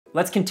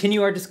Let's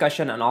continue our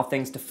discussion on all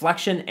things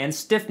deflection and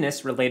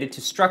stiffness related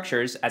to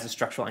structures as a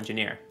structural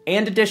engineer.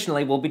 And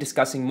additionally, we'll be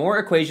discussing more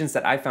equations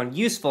that I found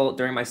useful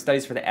during my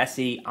studies for the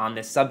SE on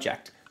this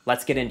subject.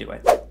 Let's get into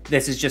it.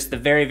 This is just the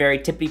very, very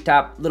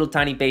tippy-top little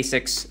tiny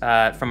basics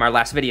from our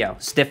last video.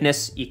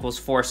 Stiffness equals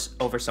force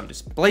over some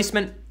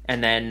displacement,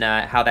 and then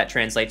how that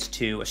translates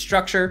to a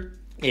structure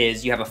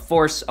is you have a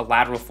force, a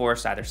lateral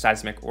force, either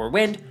seismic or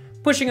wind,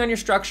 pushing on your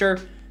structure,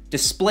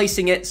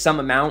 displacing it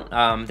some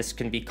amount. This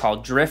can be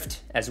called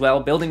drift as well,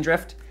 building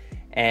drift,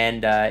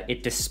 and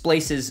it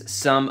displaces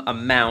some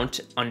amount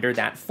under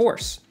that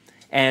force.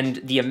 And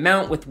the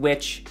amount with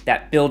which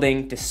that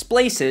building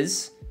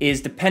displaces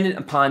is dependent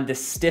upon the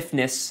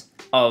stiffness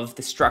of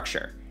the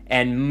structure,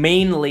 and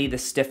mainly the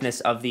stiffness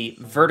of the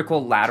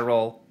vertical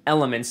lateral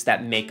elements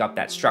that make up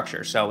that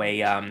structure. So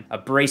a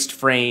braced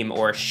frame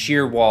or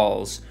shear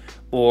walls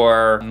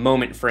or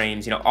moment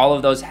frames, all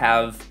of those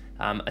have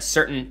a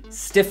certain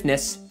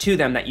stiffness to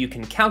them that you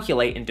can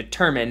calculate and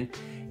determine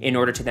in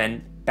order to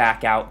then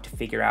back out to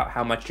figure out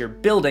how much your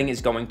building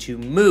is going to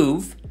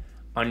move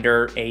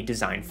under a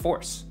design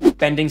force.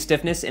 Bending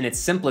stiffness in its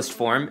simplest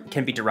form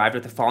can be derived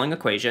with the following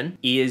equation.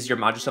 E is your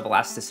modulus of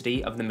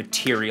elasticity of the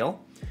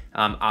material.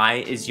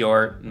 I is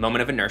your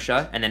moment of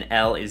inertia, and then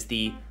L is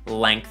the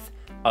length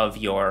of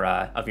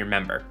your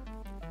member.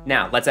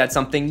 Now, let's add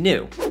something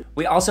new.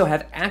 We also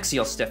have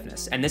axial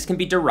stiffness, and this can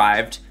be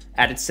derived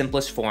at its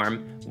simplest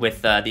form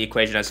with the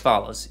equation as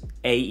follows.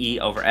 AE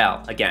over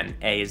L. Again,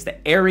 A is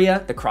the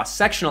area, the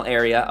cross-sectional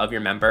area of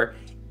your member.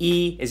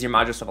 E is your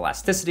modulus of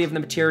elasticity of the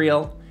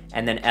material,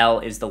 and then L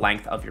is the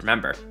length of your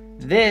member.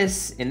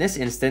 This, in this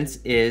instance,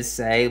 is,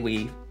 say,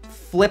 we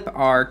flip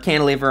our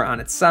cantilever on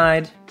its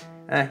side.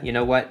 You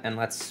know what? And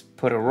let's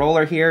put a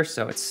roller here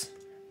so it's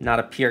not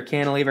a pure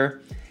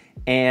cantilever.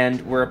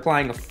 And we're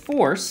applying a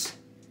force,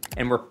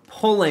 and we're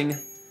pulling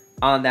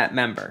on that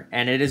member.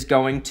 And it is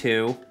going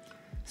to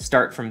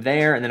start from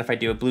there, and then if I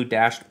do a blue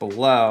dashed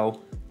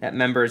below, that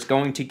member is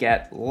going to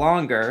get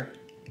longer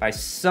by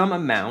some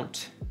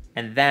amount,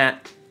 and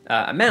that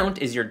amount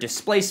is your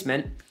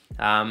displacement,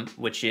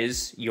 which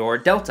is your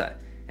delta.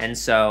 And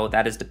so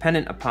that is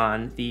dependent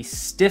upon the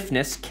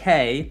stiffness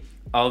K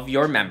of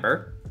your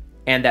member,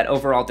 and that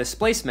overall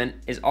displacement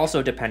is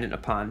also dependent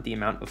upon the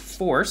amount of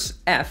force,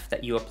 F,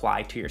 that you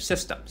apply to your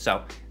system.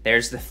 So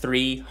there's the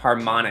three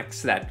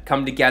harmonics that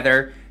come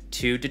together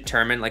to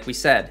determine, like we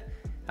said,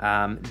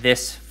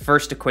 this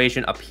first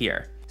equation up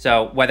here.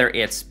 So whether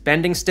it's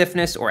bending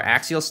stiffness or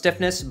axial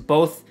stiffness,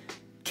 both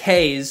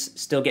K's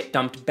still get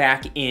dumped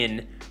back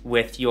in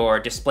with your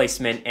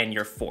displacement and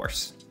your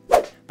force.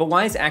 But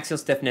why is axial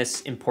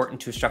stiffness important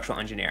to a structural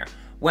engineer?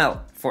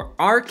 Well, for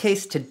our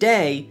case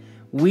today,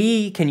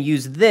 we can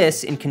use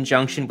this in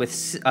conjunction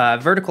with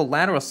vertical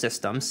lateral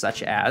systems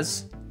such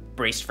as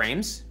braced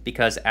frames,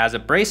 because as a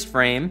braced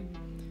frame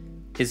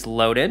is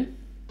loaded,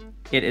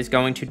 it is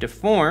going to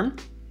deform,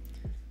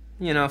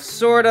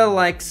 sort of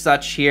like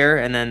such here,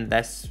 and then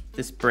this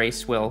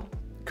brace will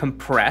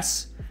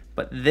compress,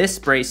 but this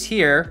brace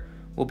here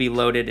will be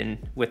loaded in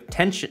with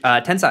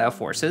tensile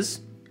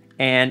forces,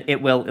 and it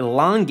will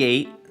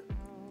elongate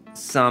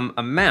some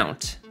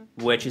amount,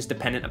 which is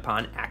dependent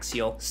upon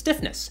axial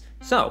stiffness.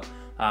 So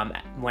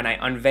when I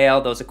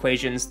unveil those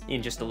equations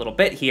in just a little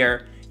bit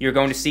here, you're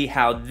going to see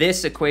how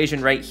this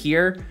equation right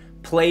here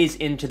plays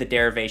into the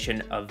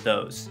derivation of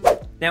those.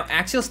 Now,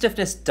 axial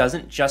stiffness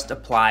doesn't just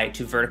apply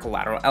to vertical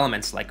lateral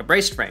elements like a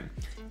braced frame.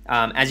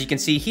 As you can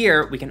see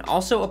here, we can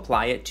also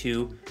apply it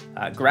to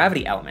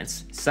gravity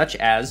elements, such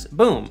as,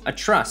 boom, a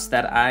truss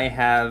that I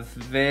have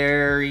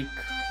very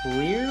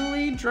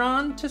clearly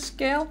drawn to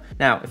scale.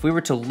 Now, if we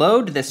were to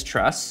load this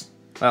truss,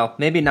 well,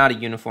 maybe not a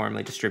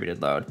uniformly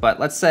distributed load, but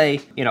let's say,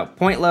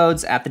 point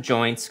loads at the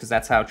joints, because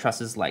that's how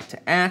trusses like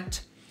to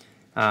act.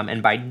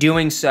 And by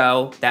doing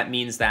so, that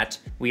means that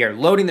we are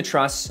loading the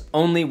truss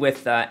only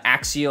with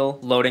axial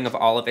loading of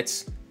all of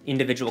its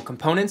individual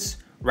components,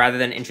 rather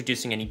than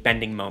introducing any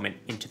bending moment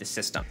into the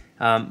system.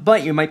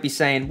 But you might be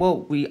saying,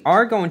 well, we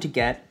are going to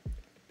get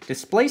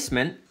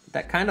displacement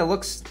that kind of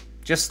looks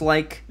just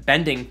like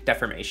bending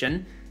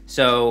deformation.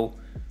 So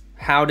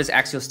how does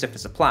axial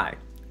stiffness apply?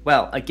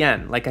 Well,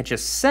 again, like I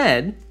just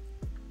said,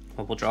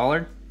 we'll draw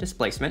our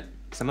displacement,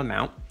 some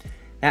amount.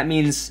 That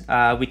means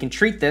we can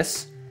treat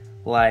this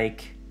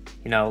like,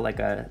 like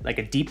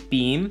a deep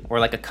beam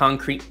or like a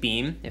concrete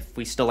beam, if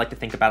we still like to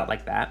think about it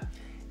like that.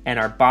 And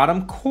our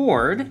bottom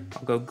chord,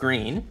 I'll go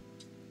green,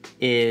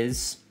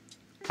 is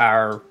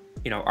our,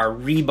 our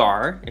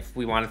rebar, if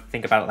we want to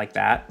think about it like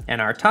that. And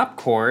our top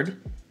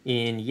chord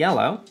in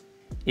yellow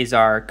is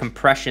our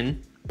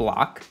compression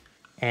block.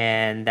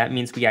 And that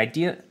means we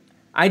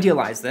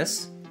idealize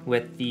this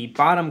with the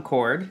bottom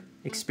chord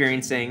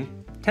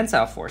experiencing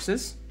tensile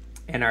forces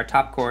and our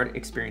top chord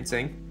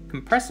experiencing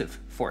compressive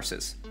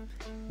forces.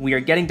 We are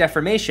getting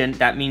deformation.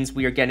 That means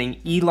we are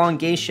getting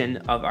elongation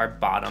of our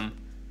bottom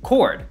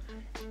chord.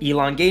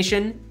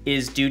 Elongation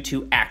is due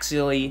to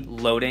axially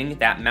loading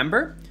that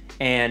member,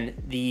 and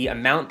the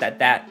amount that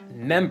that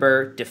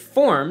member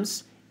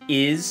deforms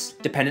is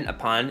dependent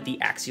upon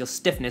the axial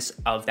stiffness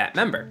of that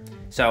member.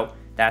 So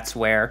that's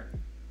where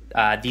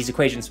these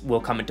equations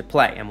will come into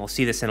play, and we'll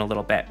see this in a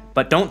little bit.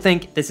 But don't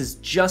think this is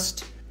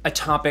just a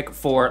topic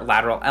for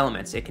lateral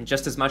elements. It can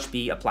just as much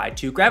be applied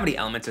to gravity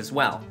elements as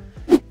well.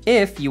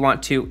 If you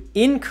want to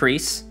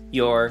increase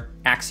your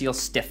axial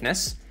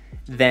stiffness,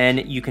 then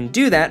you can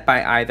do that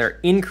by either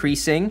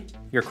increasing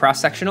your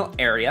cross-sectional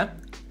area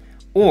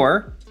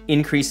or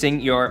increasing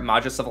your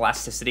modulus of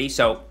elasticity.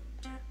 So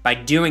by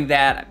doing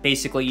that,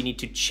 basically you need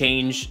to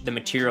change the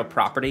material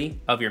property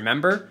of your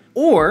member,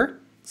 or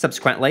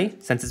subsequently,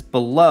 since it's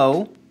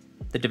below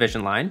the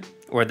division line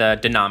or the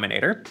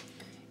denominator,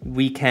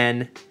 we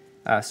can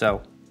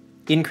so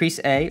increase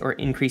A or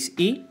increase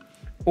E,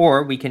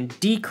 or we can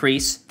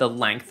decrease the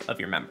length of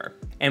your member.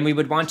 And we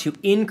would want to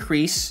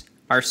increase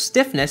our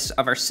stiffness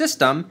of our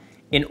system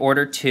in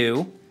order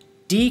to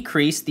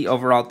decrease the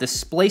overall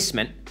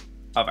displacement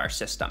of our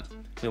system.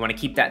 We want to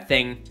keep that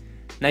thing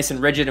nice and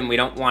rigid, and we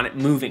don't want it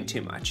moving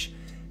too much.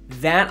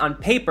 That on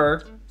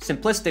paper,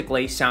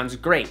 simplistically, sounds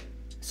great.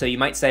 So you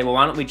might say, well,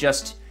 why don't we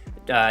just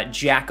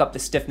jack up the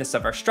stiffness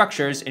of our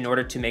structures in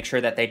order to make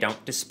sure that they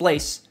don't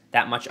displace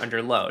that much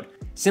under load.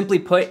 Simply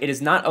put, it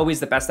is not always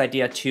the best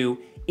idea to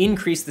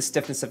increase the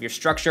stiffness of your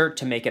structure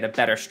to make it a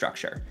better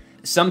structure.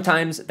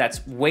 Sometimes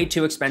that's way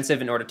too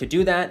expensive in order to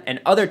do that, and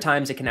other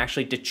times it can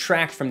actually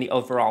detract from the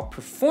overall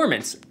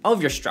performance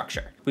of your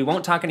structure. We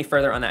won't talk any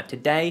further on that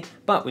today,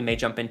 but we may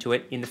jump into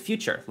it in the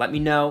future. Let me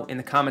know in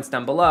the comments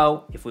down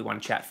below if we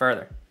want to chat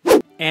further.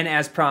 And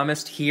as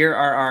promised, here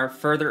are our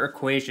further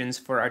equations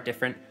for our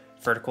different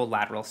vertical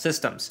lateral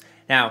systems.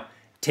 Now,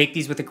 take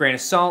these with a grain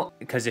of salt,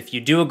 because if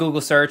you do a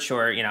Google search,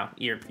 or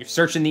you're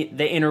searching the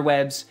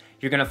interwebs,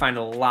 you're gonna find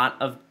a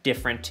lot of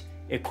different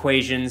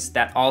equations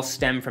that all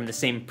stem from the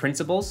same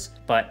principles,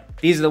 but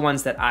these are the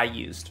ones that I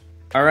used.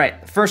 All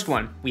right, first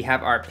one, we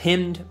have our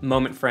pinned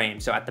moment frame.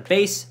 So at the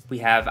base, we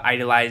have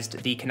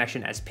idealized the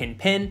connection as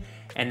pin-pin,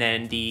 and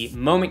then the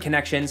moment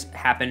connections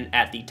happen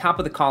at the top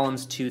of the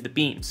columns to the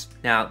beams.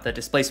 Now, the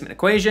displacement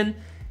equation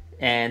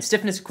and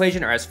stiffness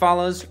equation are as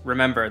follows.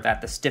 Remember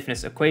that the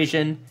stiffness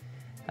equation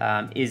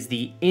is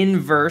the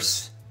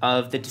inverse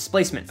of the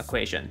displacement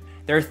equation.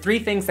 There are three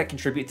things that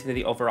contribute to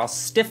the overall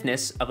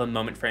stiffness of a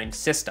moment frame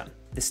system: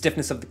 the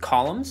stiffness of the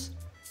columns,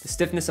 the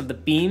stiffness of the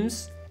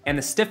beams, and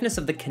the stiffness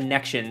of the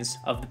connections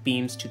of the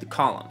beams to the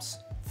columns.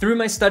 Through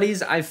my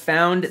studies, I've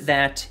found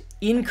that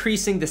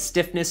increasing the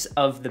stiffness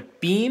of the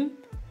beam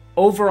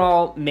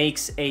overall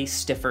makes a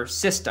stiffer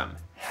system.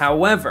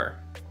 However,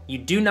 you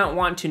do not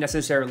want to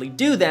necessarily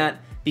do that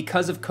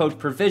because of code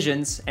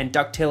provisions and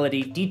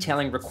ductility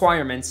detailing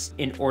requirements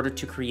in order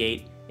to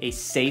create a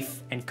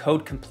safe and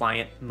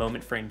code-compliant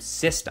moment frame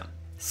system.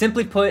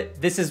 Simply put,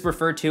 this is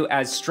referred to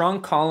as strong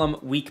column,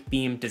 weak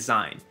beam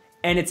design.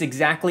 And it's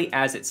exactly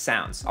as it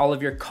sounds. All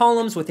of your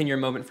columns within your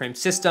moment frame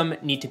system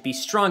need to be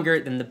stronger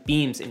than the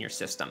beams in your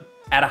system.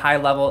 At a high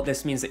level,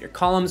 this means that your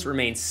columns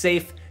remain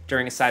safe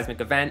during a seismic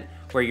event,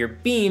 where your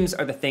beams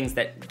are the things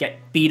that get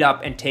beat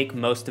up and take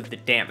most of the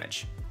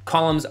damage.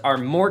 Columns are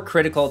more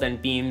critical than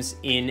beams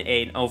in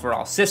an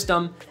overall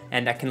system,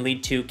 and that can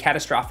lead to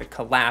catastrophic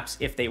collapse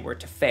if they were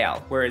to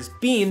fail, whereas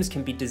beams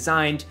can be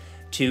designed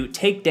to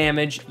take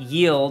damage,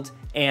 yield,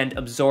 and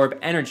absorb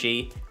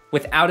energy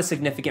without a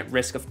significant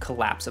risk of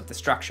collapse of the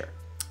structure.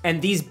 And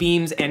these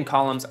beams and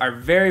columns are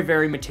very,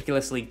 very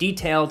meticulously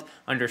detailed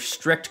under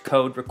strict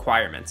code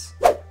requirements.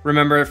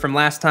 Remember from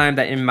last time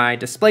that in my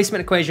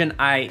displacement equation,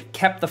 I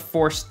kept the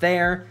force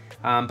there,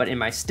 but in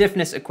my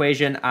stiffness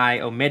equation,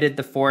 I omitted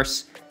the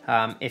force.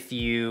 If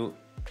you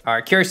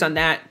are curious on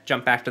that,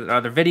 jump back to the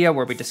other video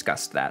where we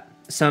discussed that.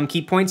 Some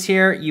key points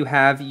here: you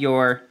have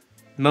your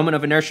moment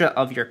of inertia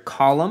of your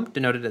column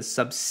denoted as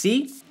sub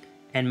C,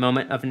 and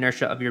moment of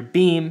inertia of your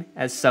beam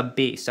as sub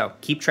B. So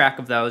keep track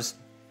of those.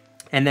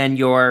 And then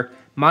your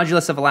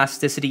modulus of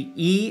elasticity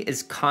E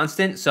is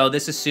constant. So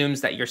this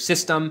assumes that your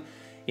system,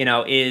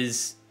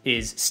 is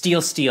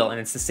steel, and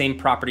it's the same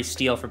property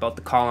steel for both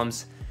the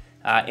columns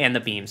and the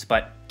beams,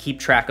 but keep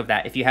track of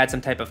that. If you had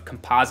some type of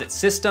composite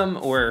system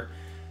or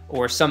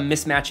some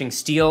mismatching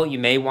steel, you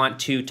may want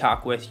to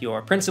talk with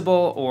your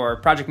principal or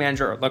project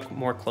manager or look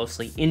more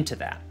closely into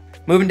that.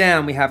 Moving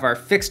down, we have our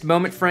fixed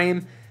moment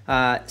frame.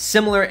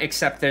 Similar,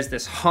 except there's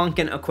this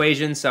honkin'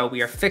 equation. So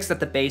we are fixed at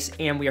the base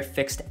and we are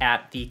fixed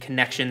at the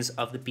connections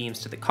of the beams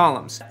to the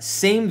columns.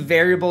 Same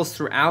variables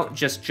throughout,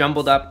 just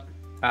jumbled up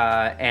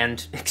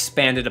and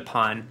expanded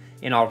upon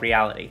in all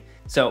reality.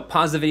 So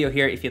pause the video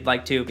here if you'd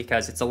like to,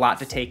 because it's a lot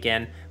to take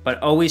in, but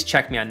always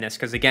check me on this,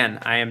 because again,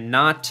 I am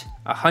not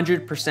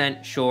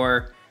 100%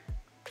 sure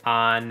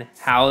on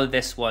how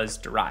this was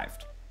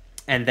derived.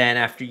 And then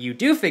after you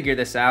do figure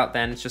this out,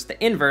 then it's just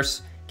the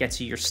inverse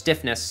gets you your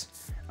stiffness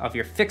of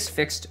your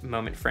fixed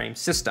moment frame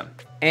system.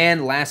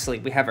 And lastly,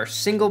 we have our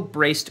single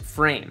braced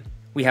frame.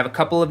 We have a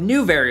couple of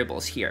new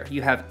variables here.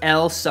 You have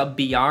L sub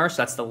BR, so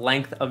that's the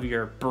length of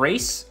your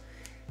brace.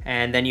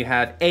 And then you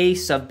have A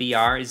sub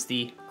BR is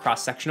the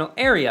cross-sectional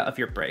area of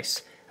your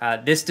brace.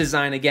 This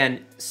design,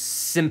 again,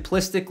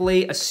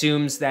 simplistically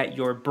assumes that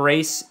your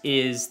brace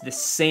is the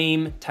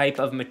same type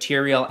of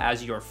material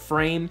as your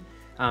frame.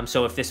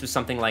 So if this was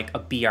something like a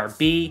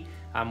BRB,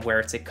 where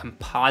it's a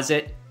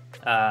composite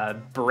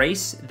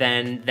brace,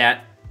 then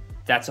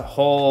that's a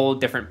whole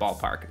different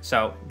ballpark.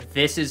 So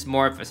this is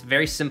more of a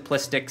very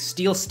simplistic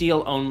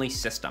steel only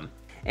system.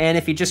 And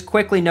if you just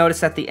quickly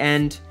notice at the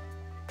end,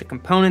 the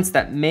components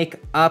that make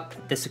up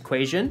this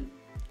equation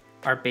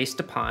are based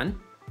upon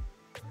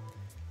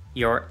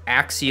your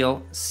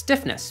axial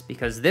stiffness,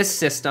 because this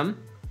system,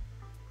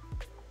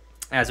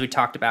 as we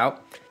talked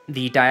about,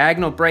 the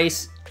diagonal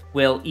brace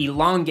will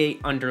elongate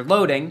under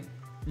loading,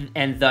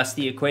 and thus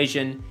the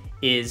equation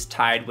is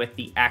tied with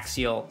the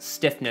axial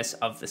stiffness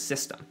of the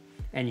system.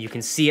 And you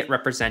can see it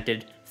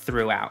represented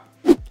throughout.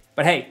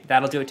 But hey,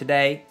 that'll do it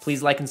today.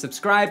 Please like and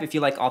subscribe if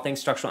you like all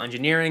things structural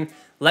engineering.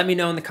 Let me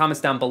know in the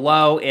comments down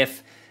below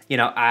if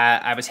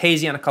I was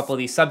hazy on a couple of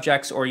these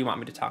subjects, or you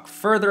want me to talk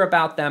further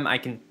about them.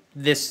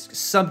 This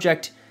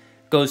subject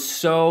goes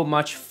so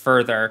much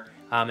further,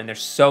 and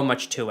there's so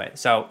much to it.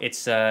 So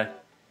it's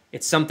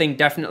something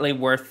definitely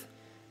worth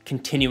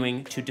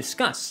continuing to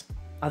discuss.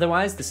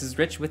 Otherwise, this is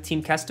Rich with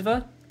Team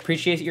Kestava.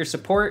 Appreciate your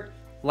support,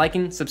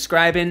 liking,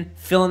 subscribing,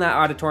 filling that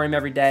auditorium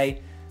every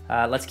day.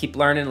 Let's keep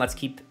learning. Let's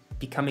keep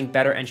becoming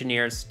better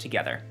engineers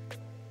together.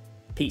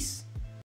 Peace.